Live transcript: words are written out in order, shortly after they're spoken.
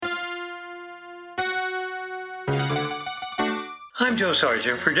I'm Joe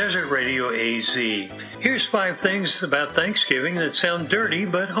Sargent for Desert Radio AZ. Here's 5 things about Thanksgiving that sound dirty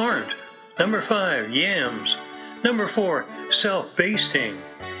but aren't. Number 5, yams. Number 4, self-basting.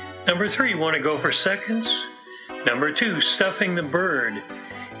 Number 3, want to go for seconds? Number 2, stuffing the bird.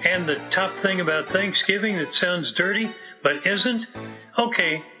 And the top thing about Thanksgiving that sounds dirty but isn't?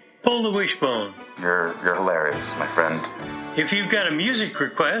 Okay, pull the wishbone. You're hilarious, my friend. If you've got a music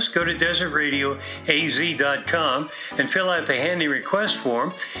request, go to desertradioaz.com and fill out the handy request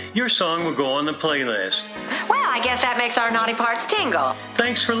form. Your song will go on the playlist. Well, I guess that makes our naughty parts tingle.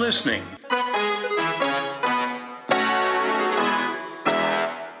 Thanks for listening.